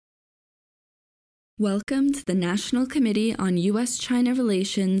Welcome to the National Committee on U.S.-China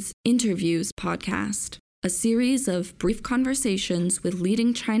Relations Interviews podcast, a series of brief conversations with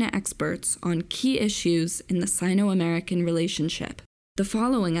leading China experts on key issues in the Sino-American relationship. The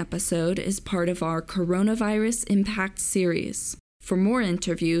following episode is part of our Coronavirus Impact series. For more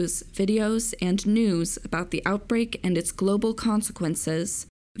interviews, videos, and news about the outbreak and its global consequences,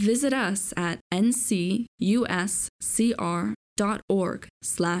 visit us at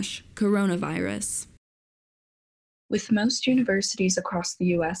ncuscr.org/coronavirus. With most universities across the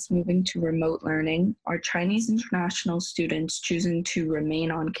U.S. moving to remote learning, are Chinese international students choosing to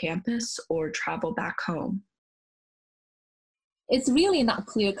remain on campus or travel back home? It's really not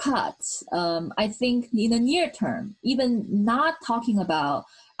clear cut. I think in the near term, even not talking about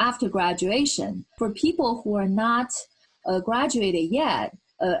after graduation, for people who are not graduated yet,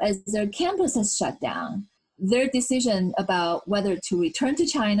 as their campus has shut down, their decision about whether to return to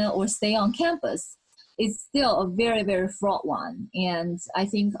China or stay on campus is still a very, very fraught one. And I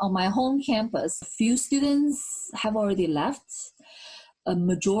think on my home campus, a few students have already left. A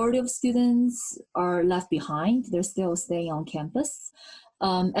majority of students are left behind. They're still staying on campus.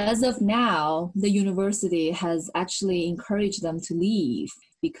 As of now, the university has actually encouraged them to leave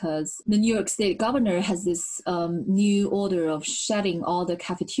because the New York State governor has this new order of shutting all the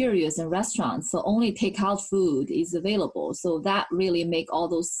cafeterias and restaurants, so only takeout food is available. So that really make all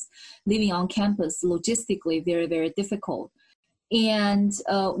those living on campus logistically very, very difficult. And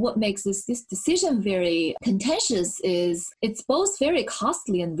what makes this decision very contentious is it's both very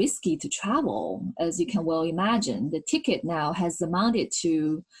costly and risky to travel, as you can well imagine. The ticket now has amounted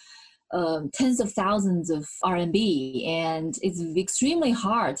to tens of thousands of RMB, and it's extremely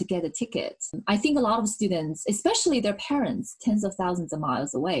hard to get a ticket. I think a lot of students, especially their parents, tens of thousands of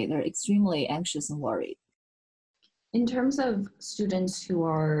miles away, they're extremely anxious and worried. In terms of students who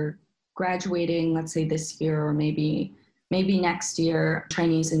are graduating, let's say this year or maybe next year,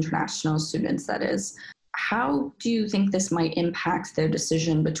 Chinese international students, that is, how do you think this might impact their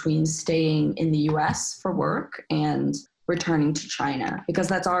decision between staying in the US for work and returning to China? Because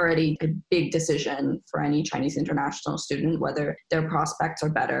that's already a big decision for any Chinese international student, whether their prospects are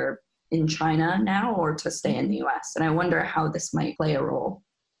better in China now or to stay in the US. And I wonder how this might play a role.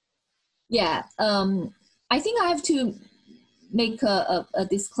 Yeah, I think I have to make a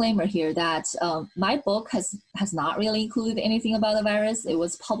disclaimer here that my book has not really included anything about the virus. It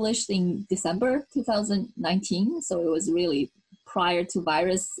was published in December 2019, so it was really prior to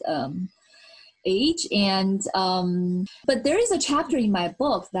virus age. And but there is a chapter in my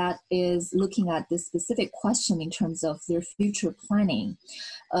book that is looking at this specific question in terms of their future planning.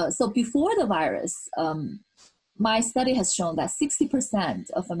 So before the virus, my study has shown that 60%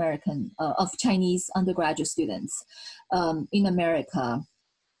 of Chinese undergraduate students in America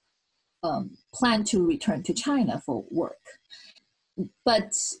plan to return to China for work.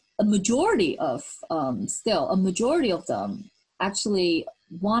 But a majority of them actually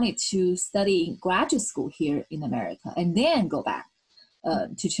wanted to study graduate school here in America and then go back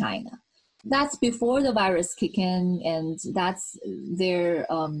to China. That's before the virus kicked in, and that's their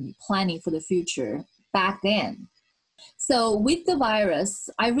planning for the future back then. So with the virus,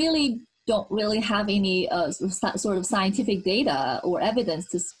 I really don't really have any sort of scientific data or evidence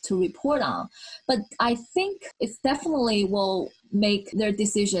to report on. But I think it definitely will make their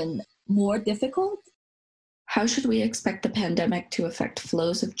decision more difficult. How should we expect the pandemic to affect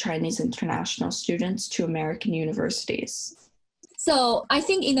flows of Chinese international students to American universities? So I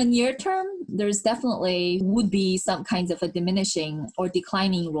think in the near term, there's definitely would be some kinds of a diminishing or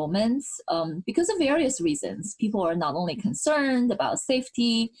declining enrollments because of various reasons. People are not only concerned about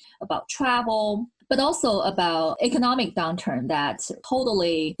safety, about travel, but also about economic downturn that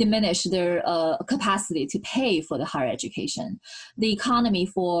totally diminish their capacity to pay for the higher education. The economy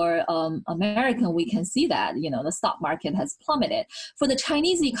for American, we can see that, the stock market has plummeted. For the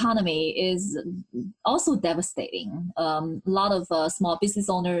Chinese economy is also devastating. A lot of small business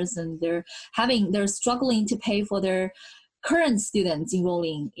owners, and they're struggling to pay for their current students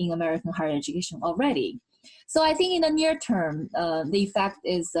enrolling in American higher education already. So I think in the near term, the effect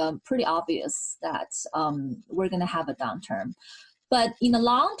is pretty obvious that we're going to have a downturn. But in the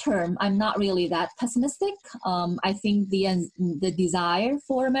long term, I'm not really that pessimistic. I think the desire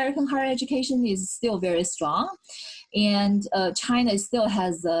for American higher education is still very strong. And China still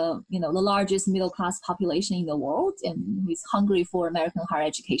has the largest middle-class population in the world and is hungry for American higher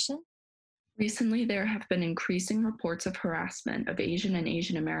education. Recently, there have been increasing reports of harassment of Asian and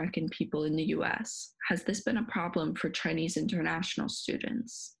Asian American people in the U.S. Has this been a problem for Chinese international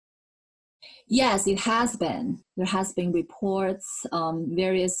students? Yes, it has been. There has been reports,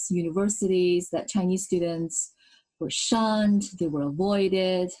 various universities that Chinese students were shunned, they were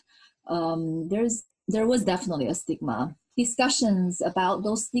avoided. There was definitely a stigma. Discussions about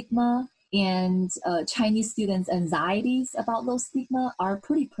those stigma and Chinese students' anxieties about those stigma are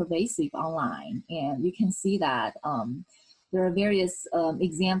pretty pervasive online, and you can see that there are various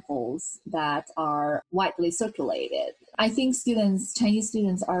examples that are widely circulated. I think Chinese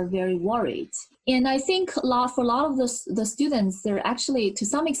students are very worried. And I think for a lot of the students, they're actually, to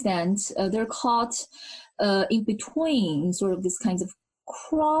some extent, they're caught in between sort of these kinds of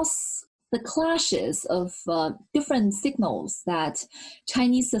the clashes of different signals that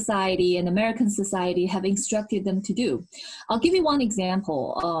Chinese society and American society have instructed them to do. I'll give you one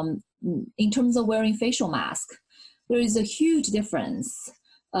example. In terms of wearing facial masks, there is a huge difference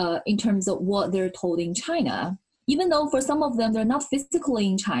in terms of what they're told in China. Even though for some of them, they're not physically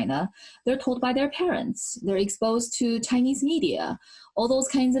in China, they're told by their parents. They're exposed to Chinese media, all those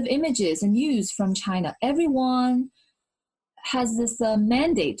kinds of images and news from China. Everyone has this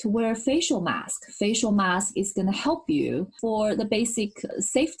mandate to wear a facial mask. Facial mask is going to help you for the basic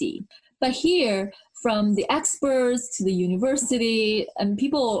safety. But here, from the experts to the university and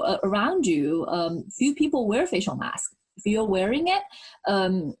people around you, few people wear facial masks. If you're wearing it,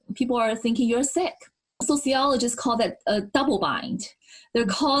 people are thinking you're sick. Sociologists call that a double bind. They're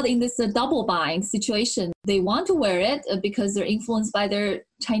caught in this double bind situation. They want to wear it because they're influenced by their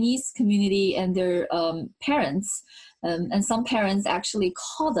Chinese community and their parents. And some parents actually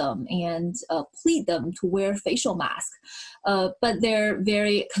call them and plead them to wear facial masks. But they're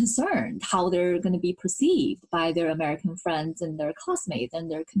very concerned how they're going to be perceived by their American friends and their classmates and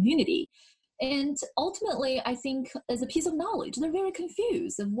their community. And ultimately, I think as a piece of knowledge, they're very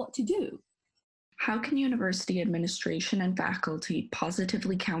confused of what to do. How can university administration and faculty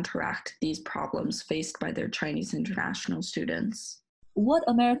positively counteract these problems faced by their Chinese international students? What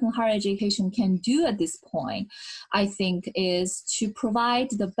American higher education can do at this point, I think, is to provide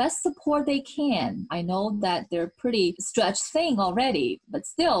the best support they can. I know that they're pretty stretched thin already, but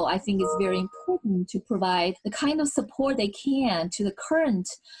still, I think it's very important to provide the kind of support they can to the current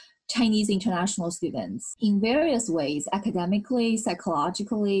Chinese international students in various ways, academically,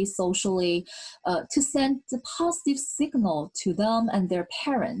 psychologically, socially, to send the positive signal to them and their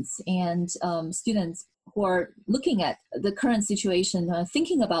parents and students who are looking at the current situation,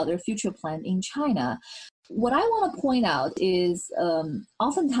 thinking about their future plan in China. What I want to point out is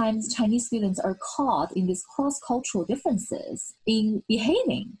oftentimes Chinese students are caught in these cross-cultural differences in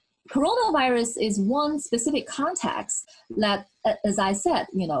behaving. Coronavirus is one specific context that, as I said,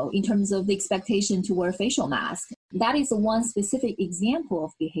 in terms of the expectation to wear facial masks, that is one specific example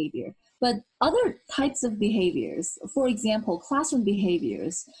of behavior. But other types of behaviors, for example, classroom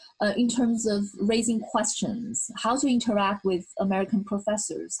behaviors, in terms of raising questions, how to interact with American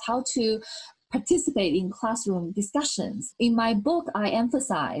professors, how to participate in classroom discussions. In my book, I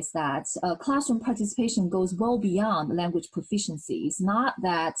emphasize that classroom participation goes well beyond language proficiency. It's not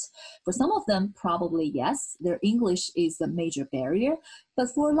that for some of them, probably yes, their English is a major barrier, but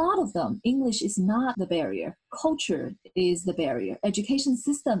for a lot of them, English is not the barrier. Culture is the barrier. Education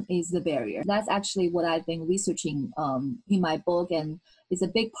system is the barrier. That's actually what I've been researching in my book, and is a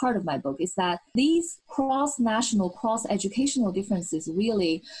big part of my book, is that these cross-national, cross-educational differences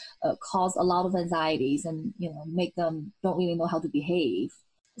really cause a lot of anxieties and make them don't really know how to behave.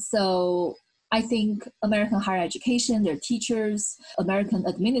 So I think American higher education, their teachers, American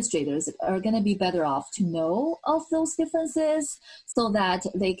administrators are going to be better off to know of those differences so that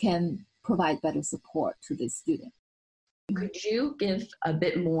they can provide better support to the student. Could you give a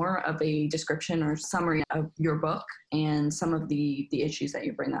bit more of a description or summary of your book and some of the issues that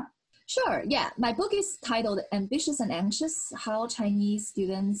you bring up? Sure, yeah. My book is titled Ambitious and Anxious: How Chinese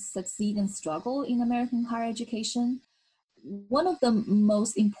Students Succeed and Struggle in American Higher Education. One of the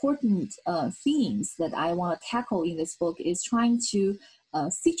most important themes that I want to tackle in this book is trying to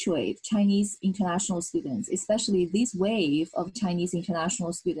situate Chinese international students, especially this wave of Chinese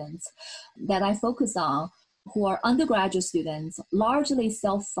international students that I focus on, who are undergraduate students, largely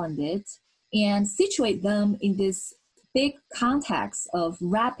self-funded, and situate them in this big context of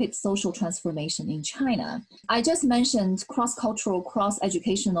rapid social transformation in China. I just mentioned cross-cultural,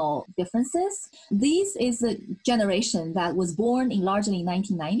 cross-educational differences. This is a generation that was born largely in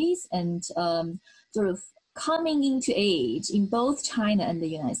 1990s and sort of coming into age in both China and the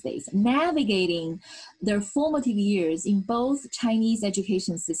United States, navigating their formative years in both Chinese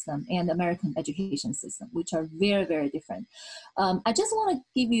education system and American education system, which are very, very different. I just want to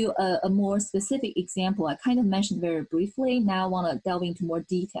give you a more specific example. I kind of mentioned very briefly. Now I want to delve into more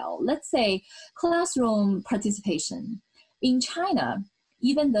detail. Let's say classroom participation. In China,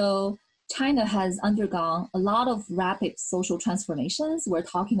 even though China has undergone a lot of rapid social transformations. We're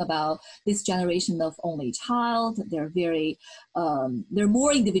talking about this generation of only child. They're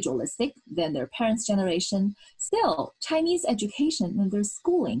more individualistic than their parents' generation. Still, Chinese education and their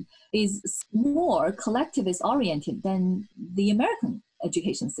schooling is more collectivist oriented than the American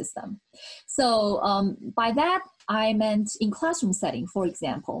education system. So by that, I meant in classroom setting, for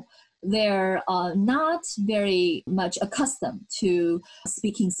example, they're not very much accustomed to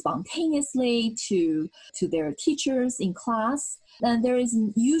speaking spontaneously to their teachers in class. And there is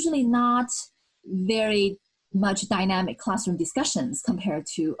usually not very much dynamic classroom discussions compared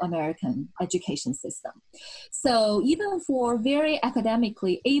to American education system. So even for very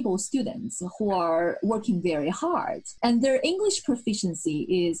academically able students who are working very hard and their English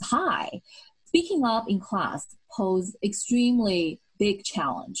proficiency is high, speaking up in class pose extremely big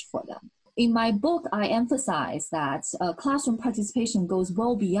challenge for them. In my book, I emphasize that classroom participation goes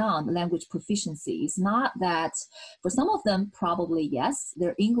well beyond language proficiency. It's not that for some of them, probably yes,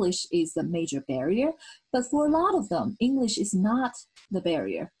 their English is the major barrier, but for a lot of them, English is not the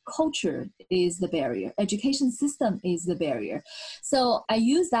barrier. Culture is the barrier. Education system is the barrier. So I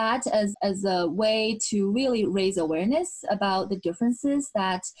use that as a way to really raise awareness about the differences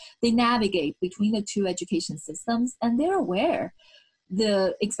that they navigate between the two education systems, and they're aware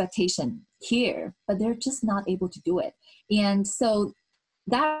the expectation here, but they're just not able to do it. And so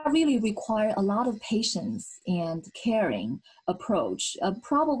that really requires a lot of patience and caring approach,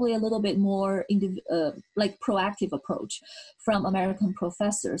 probably a little bit more like proactive approach from American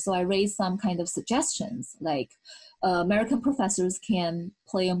professors. So I raised some kind of suggestions, like American professors can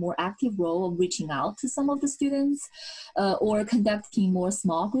play a more active role of reaching out to some of the students or conducting more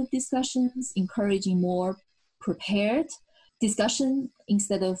small group discussions, encouraging more prepared discussion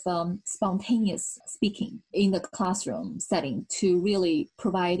instead of spontaneous speaking in the classroom setting to really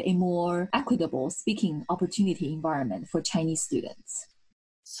provide a more equitable speaking opportunity environment for Chinese students.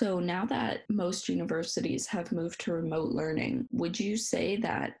 So now that most universities have moved to remote learning, would you say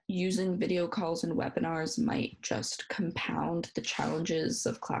that using video calls and webinars might just compound the challenges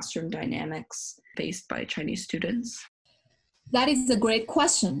of classroom dynamics faced by Chinese students? That is a great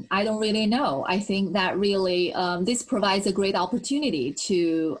question. I don't really know. I think that really this provides a great opportunity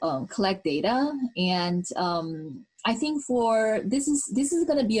to collect data, and I think this is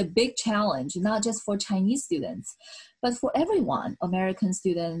going to be a big challenge, not just for Chinese students, but for everyone, American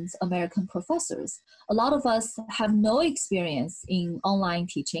students, American professors. A lot of us have no experience in online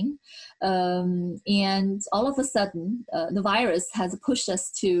teaching, and all of a sudden, the virus has pushed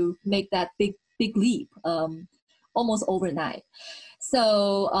us to make that big leap. Almost overnight.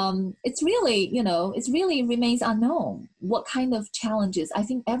 So it's really remains unknown what kind of challenges. I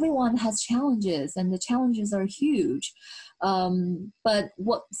think everyone has challenges and the challenges are huge. But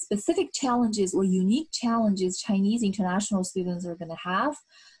what specific challenges or unique challenges Chinese international students are going to have,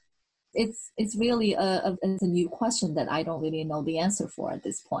 it's really a new question that I don't really know the answer for at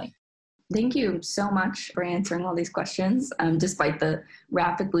this point. Thank you so much for answering all these questions, despite the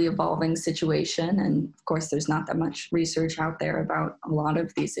rapidly evolving situation. And of course, there's not that much research out there about a lot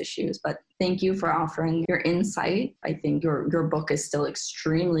of these issues, but thank you for offering your insight. I think your book is still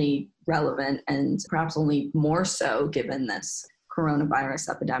extremely relevant and perhaps only more so given this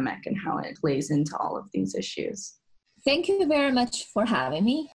coronavirus epidemic and how it plays into all of these issues. Thank you very much for having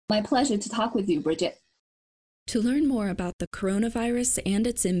me. My pleasure to talk with you, Bridget. To learn more about the coronavirus and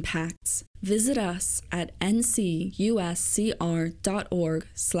its impacts, visit us at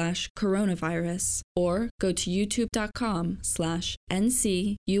ncuscr.org/coronavirus or go to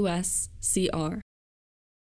youtube.com/ncuscr.